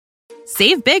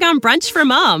Save big on brunch for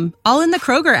mom, all in the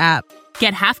Kroger app.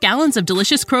 Get half gallons of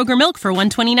delicious Kroger milk for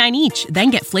 $1.29 each.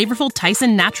 Then get flavorful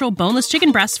Tyson natural boneless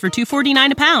chicken breasts for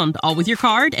 $2.49 a pound, all with your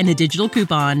card and a digital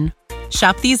coupon.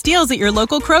 Shop these deals at your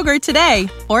local Kroger today,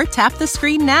 or tap the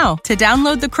screen now to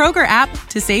download the Kroger app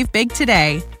to save big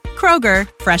today. Kroger,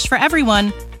 fresh for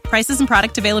everyone. Prices and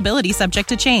product availability subject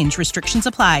to change. Restrictions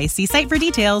apply. See site for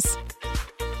details.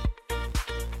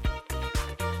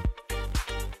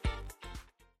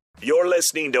 You're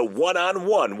listening to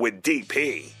One-on-One with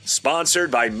DP,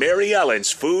 sponsored by Mary Ellen's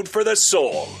Food for the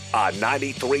Soul on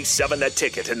 93.7 The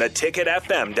Ticket and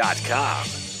theticketfm.com.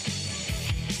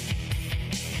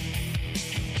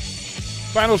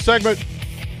 Final segment.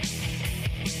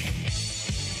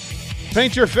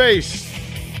 Paint your face.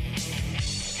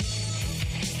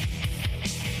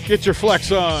 Get your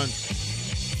flex on.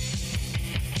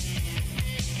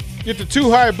 Get the too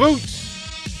high boots.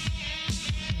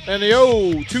 And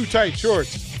the too tight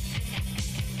shorts.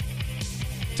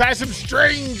 Tie some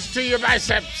strings to your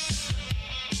biceps.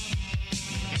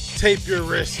 Tape your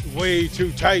wrist way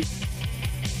too tight.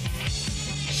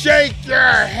 Shake your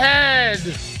head.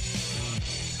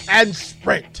 And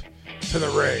sprint to the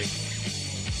ring.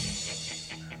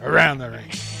 Around the ring.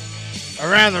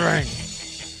 Around the ring.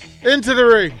 Into the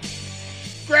ring.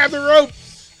 Grab the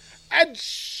ropes. And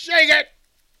shake it.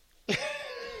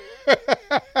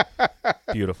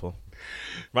 Beautiful.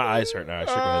 My eyes hurt now. I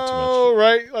shook my head too much. Oh,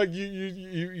 right. Like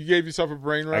you gave yourself a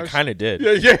brain rush. I kind of did.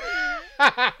 Yeah.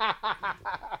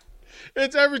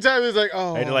 It's every time it's like,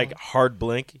 oh. I had to like hard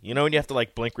blink. You know when you have to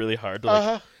like blink really hard to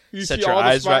like You set see your all the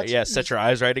eyes right. spots? Yeah, set your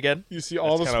eyes right again. You see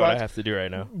all the That's spots. kind of what I have to do right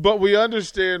now. But we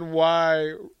understand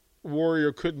why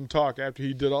Warrior couldn't talk after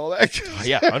he did all that.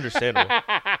 Yeah, understandable.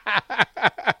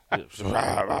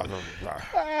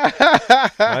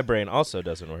 My brain also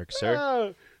doesn't work,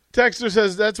 sir. Texter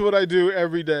says, that's what I do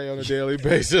every day on a daily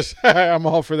basis. I'm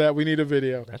all for that. We need a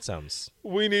video. That sounds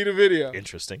We need a video.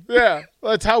 interesting. Yeah,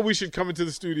 that's how we should come into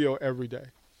the studio every day.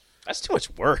 That's too much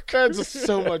work. That's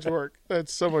so much work.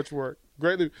 That's so much work.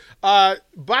 Greatly. By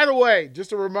the way,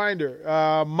 just a reminder,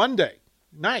 Monday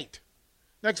night,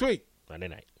 next week. Monday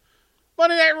night.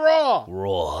 Monday Night Raw.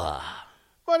 Raw.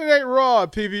 Monday Night Raw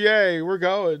at PBA. We're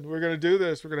going. We're going to do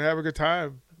this. We're going to have a good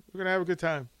time. We're going to have a good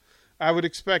time. I would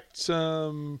expect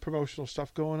some promotional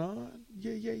stuff going on.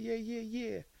 Yeah. Yeah,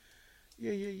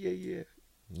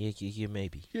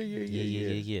 maybe.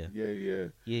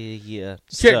 Yeah.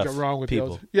 Stuff, Can't go wrong with people.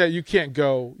 those. Yeah, you can't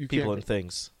go. You People can't and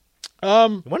things.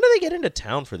 go. When do they get into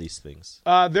town for these things?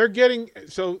 They're getting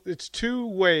so it's two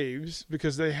waves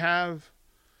because they have.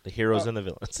 The heroes and the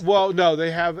villains. Well, no, they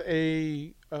have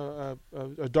a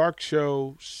dark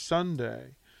show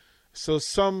Sunday. So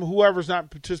whoever's not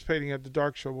participating at the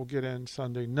dark show will get in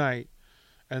Sunday night,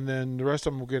 and then the rest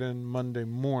of them will get in Monday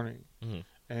morning,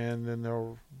 and then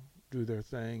they'll do their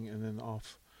thing and then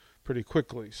off pretty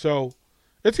quickly. So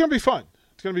it's gonna be fun.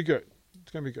 It's gonna be good.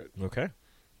 It's gonna be good. Okay.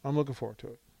 I'm looking forward to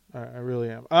it. I really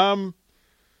am.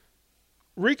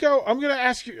 Rico, I'm gonna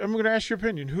ask your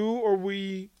opinion. Who are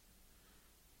we?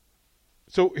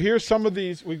 So here's some of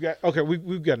these we've got. Okay,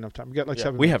 we've got enough time. We got like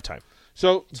 7 We minutes. have time.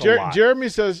 So Jeremy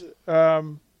says he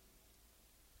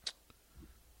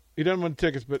doesn't want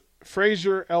tickets, but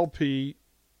Frazier, LP,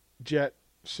 Jet,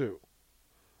 Sue.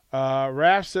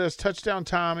 Raph says touchdown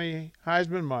Tommy,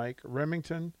 Heisman Mike,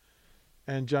 Remington,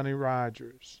 and Johnny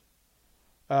Rogers.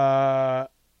 That's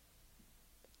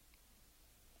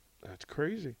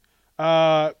crazy.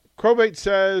 Crowbait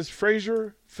says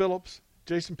Frazier, Phillips,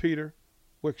 Jason Peter,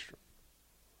 Wickstrom.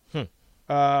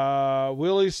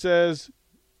 Willie says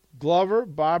Glover,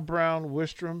 Bob Brown,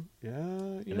 Wistrom. Yeah,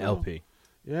 An LP.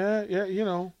 Yeah, you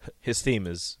know. His theme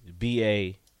is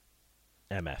BAMF.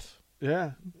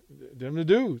 Yeah, them the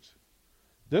dudes.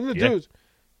 Them the dudes.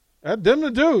 Them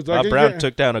the dudes. Bob Brown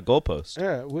took down a goalpost.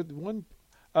 Yeah, with one.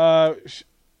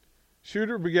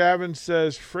 Shooter McGavin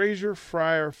says Frazier,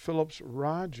 Fryer, Phillips,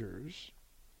 Rogers.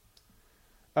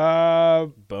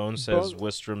 Bone says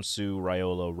Wistrom, Sue,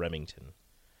 Riolo, Remington.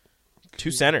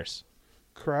 Two centers.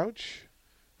 Crouch.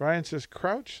 Ryan says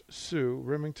Crouch, Sue,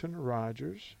 Remington,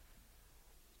 Rogers.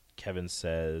 Kevin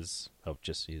says,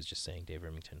 he's just saying Dave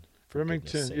Remington.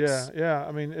 Remington, yeah.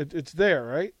 I mean, it's there,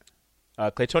 right?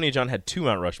 Claytonia John had two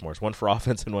Mount Rushmores, one for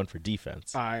offense and one for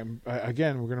defense.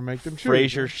 Again, we're going to make them choose.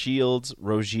 Frazier, Shields,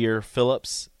 Rozier,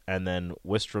 Phillips, and then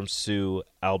Wistrom, Sue,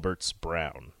 Alberts,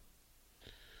 Brown.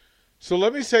 So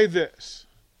let me say this.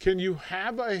 Can you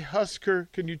have a Husker,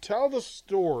 can you tell the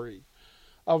story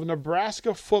of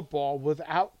Nebraska football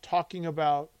without talking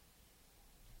about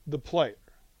the player?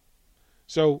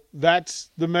 So that's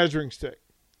the measuring stick.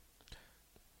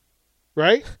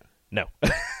 Right? No.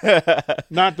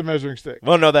 Not the measuring stick.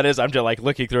 Well, no, that is. I'm just like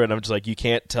looking through it, and I'm just like, you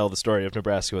can't tell the story of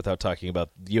Nebraska without talking about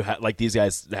like these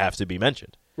guys have to be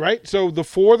mentioned. Right? So the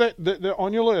four that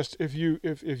on your list, if you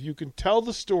can tell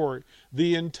the story,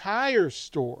 the entire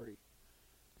story,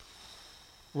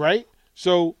 right?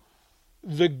 So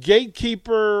the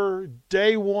gatekeeper,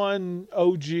 day one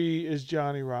OG is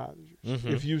Johnny Rodgers. Mm-hmm.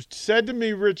 If you said to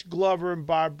me Rich Glover and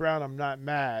Bob Brown, I'm not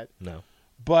mad. No.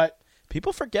 But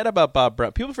people forget about Bob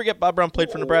Brown. People forget Bob Brown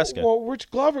played for Nebraska. Well,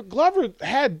 Rich Glover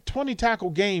had 20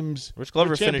 tackle games. Rich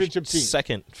Glover finished team.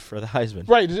 Second for the Heisman.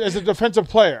 Right, as a defensive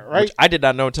player, right? Which I did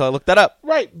not know until I looked that up.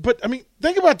 Right, but I mean,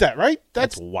 think about that, right?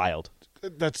 That's wild.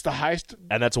 That's the highest.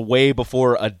 And that's way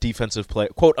before a defensive player,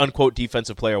 quote unquote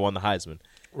defensive player, won the Heisman.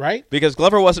 Right? Because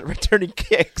Glover wasn't returning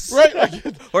kicks. Right.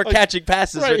 Or catching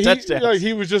passes or touchdowns.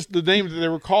 He was just the name that they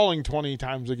were calling 20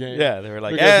 times a game. Yeah, they were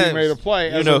like, because he made a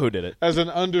play. You know who did it. As an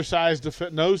undersized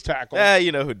nose tackle. Yeah,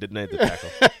 you know who did the tackle.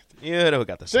 You know who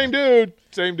got the same dude.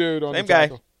 Same dude on same the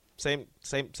tackle. Same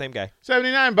guy.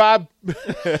 79, Bob.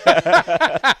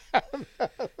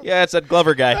 Yeah, it's that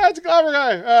Glover guy. That's a Glover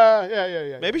guy.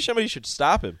 Yeah. Maybe somebody should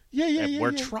stop him. Yeah.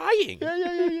 We're trying.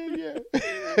 Yeah.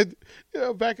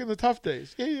 Back in the tough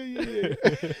days. Yeah.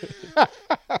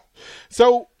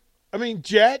 So, I mean,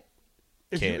 Jet,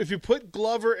 if you put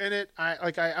Glover in it,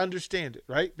 I understand it,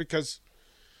 right? Because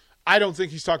I don't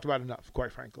think he's talked about enough,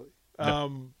 quite frankly.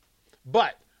 No.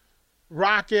 But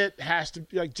Rocket has to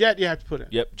 – like Jet you have to put in.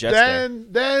 Yep, Jet's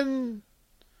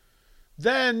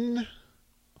Then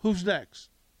who's next?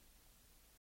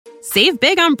 Save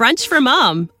big on brunch for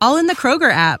mom, all in the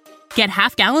Kroger app. Get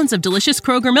half gallons of delicious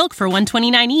Kroger milk for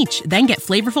 $1.29 each. Then get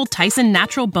flavorful Tyson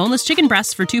natural boneless chicken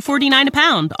breasts for $2.49 a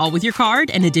pound, all with your card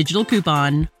and a digital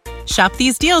coupon. Shop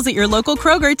these deals at your local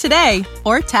Kroger today,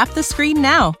 or tap the screen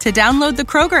now to download the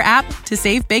Kroger app to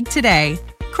save big today.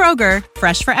 Kroger,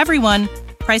 fresh for everyone.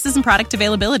 Prices and product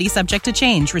availability subject to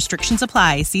change. Restrictions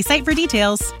apply. See site for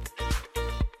details.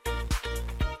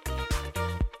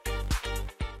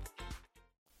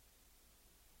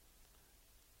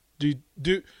 Do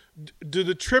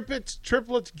the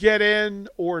triplets get in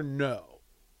or no?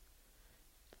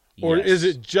 Or Yes. is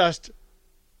it just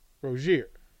Rozier?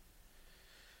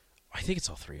 I think it's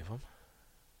all three of them.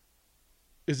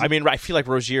 Is I it, mean, I feel like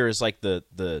Rozier is like the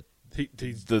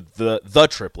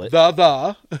triplet.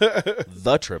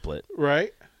 The triplet.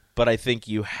 Right? But I think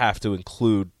you have to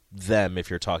include them if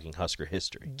you're talking Husker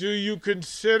history. Do you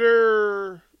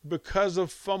consider, because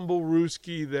of Fumble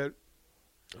Rooski, that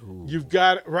you've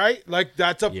got it, right? Like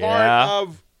that's a part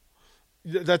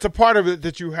of it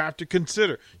that you have to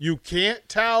consider. You can't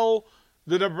tell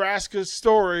the Nebraska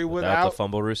story without the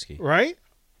Fumble Rooski. Right?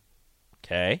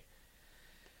 Okay.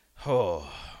 Oh.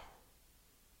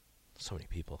 So many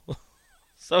people.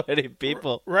 So many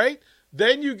people. Right?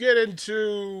 Then you get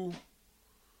into,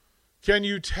 can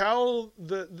you tell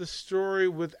the story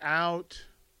without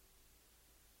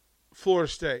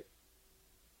Florida State?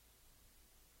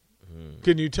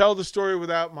 Can you tell the story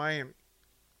without Miami?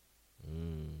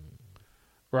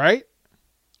 Right?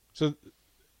 So,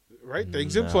 right?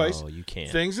 Things in place. No, you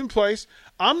can't. Things in place.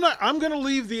 I'm going to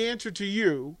leave the answer to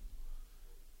you.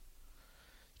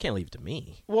 You can't leave it to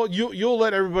me. Well, you'll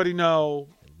let everybody know.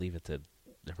 Leave it to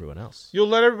everyone else. You'll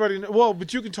let everybody know. Well,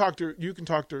 but you can talk to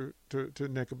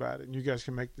Nick about it, and you guys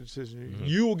can make the decision. Mm-hmm.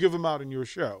 You will give them out in your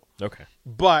show. Okay.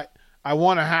 But I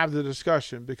want to have the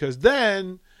discussion because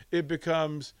then it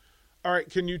becomes, all right,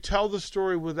 can you tell the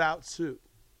story without Sue?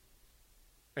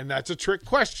 And that's a trick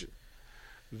question.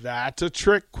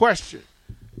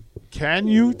 Can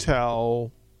you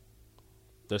tell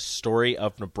the story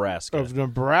of Nebraska?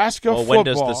 Football.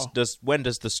 When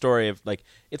does the story of, like,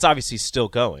 it's obviously still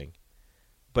going,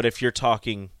 but if you're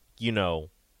talking, the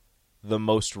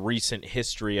most recent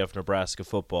history of Nebraska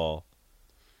football,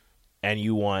 and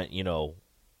you want,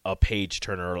 a page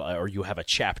turner or you have a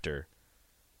chapter,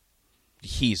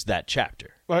 he's that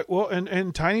chapter. Right. Well,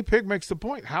 and Tiny Pig makes the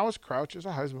point. How is Crouch as a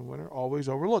Heisman winner always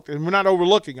overlooked? And we're not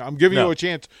overlooking. I'm giving you a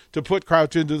chance to put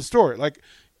Crouch into the story. Like,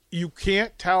 you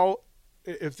can't tell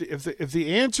if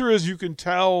the answer is you can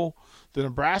tell the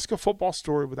Nebraska football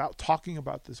story without talking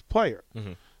about this player,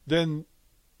 then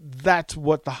that's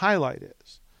what the highlight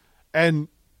is. And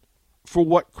for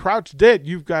what Crouch did,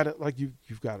 you've got to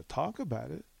you've got to talk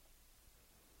about it.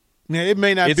 Now, it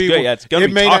may not it's be. Good. Yeah, it's going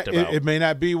to be talked about. It may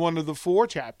not be one of the 4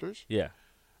 chapters. Yeah.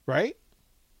 Right.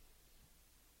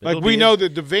 We know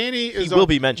that Devaney is. He will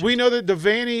be mentioned. We know that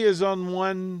Devaney is on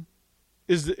one.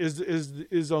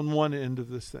 Is on one end of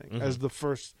this thing as the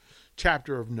first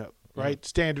chapter of note. Right.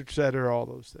 Standard setter, all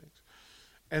those things,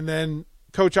 and then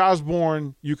Coach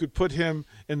Osborne, you could put him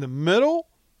in the middle,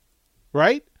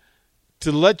 right?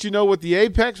 to let you know what the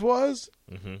apex was,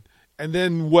 and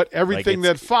then what everything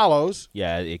that follows.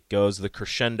 Yeah, it goes. The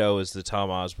crescendo is the Tom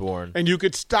Osborne, and you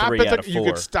could stop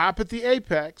at the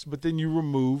apex, but then you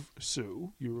remove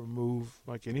Sue. You remove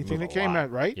like anything that came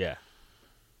out, right? Yeah.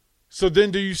 So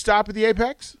then, do you stop at the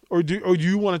apex, or do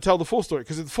you want to tell the full story?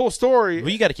 Because the full story,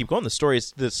 well, you got to keep going. The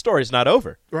story's not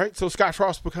over, right? So Scott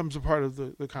Frost becomes a part of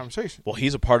the conversation. Well,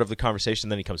 he's a part of the conversation,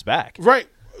 then he comes back, right?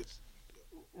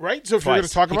 So if you're going to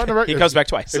talk about Nebraska, he comes back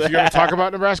twice. If you're going to talk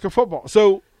about Nebraska football,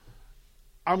 so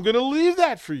I'm going to leave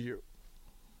that for you.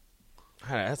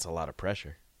 That's a lot of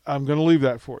pressure. I'm going to leave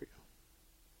that for you.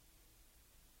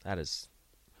 That is,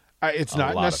 it's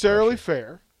not necessarily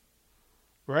fair,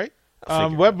 right?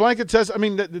 Web Blanket says,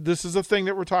 this is a thing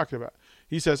that we're talking about.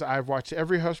 He says, I've watched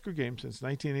every Husker game since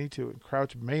 1982, and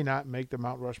Crouch may not make the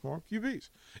Mount Rushmore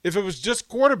QBs. If it was just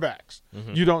quarterbacks,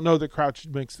 you don't know that Crouch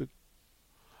makes the.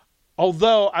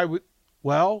 Although I would,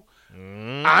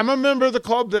 I'm a member of the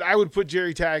club that I would put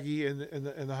Jerry Taggy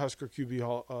in the Husker QB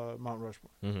Hall, Mount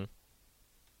Rushmore. Mm-hmm.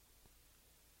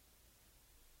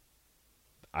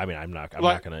 I'm not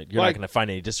gonna. You're not gonna find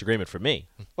any disagreement from me.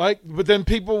 But then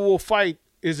people will fight.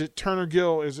 Is it Turner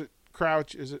Gill? Is it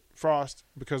Crouch? Is it Frost?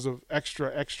 Because of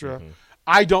extra. Mm-hmm.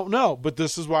 I don't know, but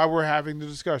this is why we're having the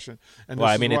discussion. And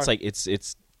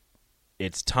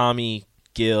it's Tommy,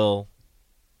 Gill.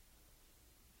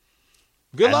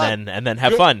 Good luck. And then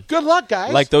have fun. Good luck,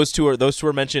 guys. Like those two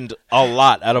are mentioned a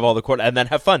lot out of all the quarter, and then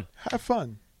have fun. Have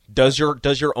fun. Does your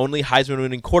only Heisman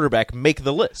winning quarterback make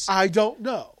the list? I don't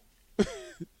know.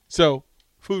 So,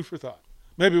 food for thought.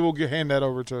 Maybe we'll hand that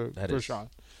over to Rashawn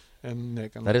and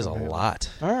Nick. That is a lot.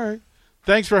 All right.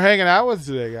 Thanks for hanging out with us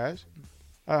today, guys.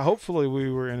 Hopefully we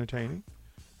were entertaining.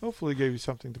 Hopefully gave you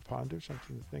something to ponder,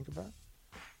 something to think about.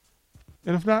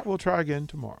 And if not, we'll try again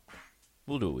tomorrow.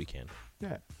 We'll do what we can.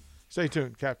 Yeah. Stay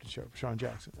tuned. Captain Show, Sean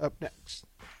Jackson. Up next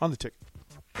on The Ticket.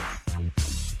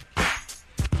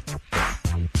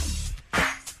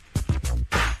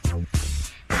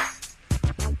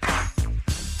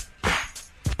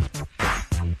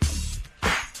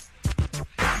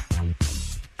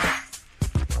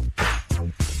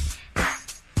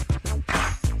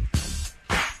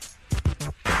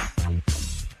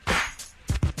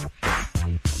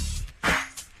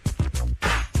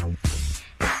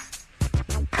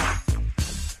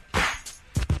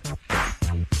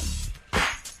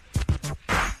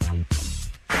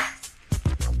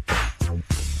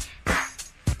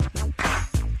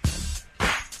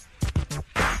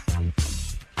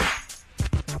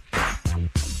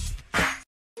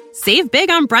 Save big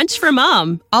on brunch for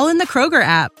mom, all in the Kroger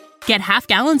app. Get half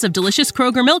gallons of delicious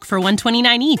Kroger milk for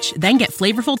 $1.29 each. Then get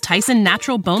flavorful Tyson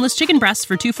natural boneless chicken breasts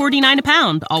for $2.49 a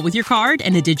pound, all with your card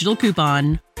and a digital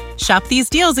coupon. Shop these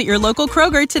deals at your local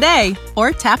Kroger today,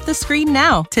 or tap the screen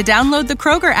now to download the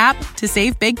Kroger app to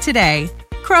save big today.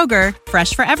 Kroger,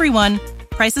 fresh for everyone.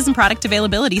 Prices and product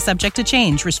availability subject to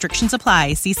change. Restrictions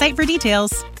apply. See site for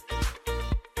details.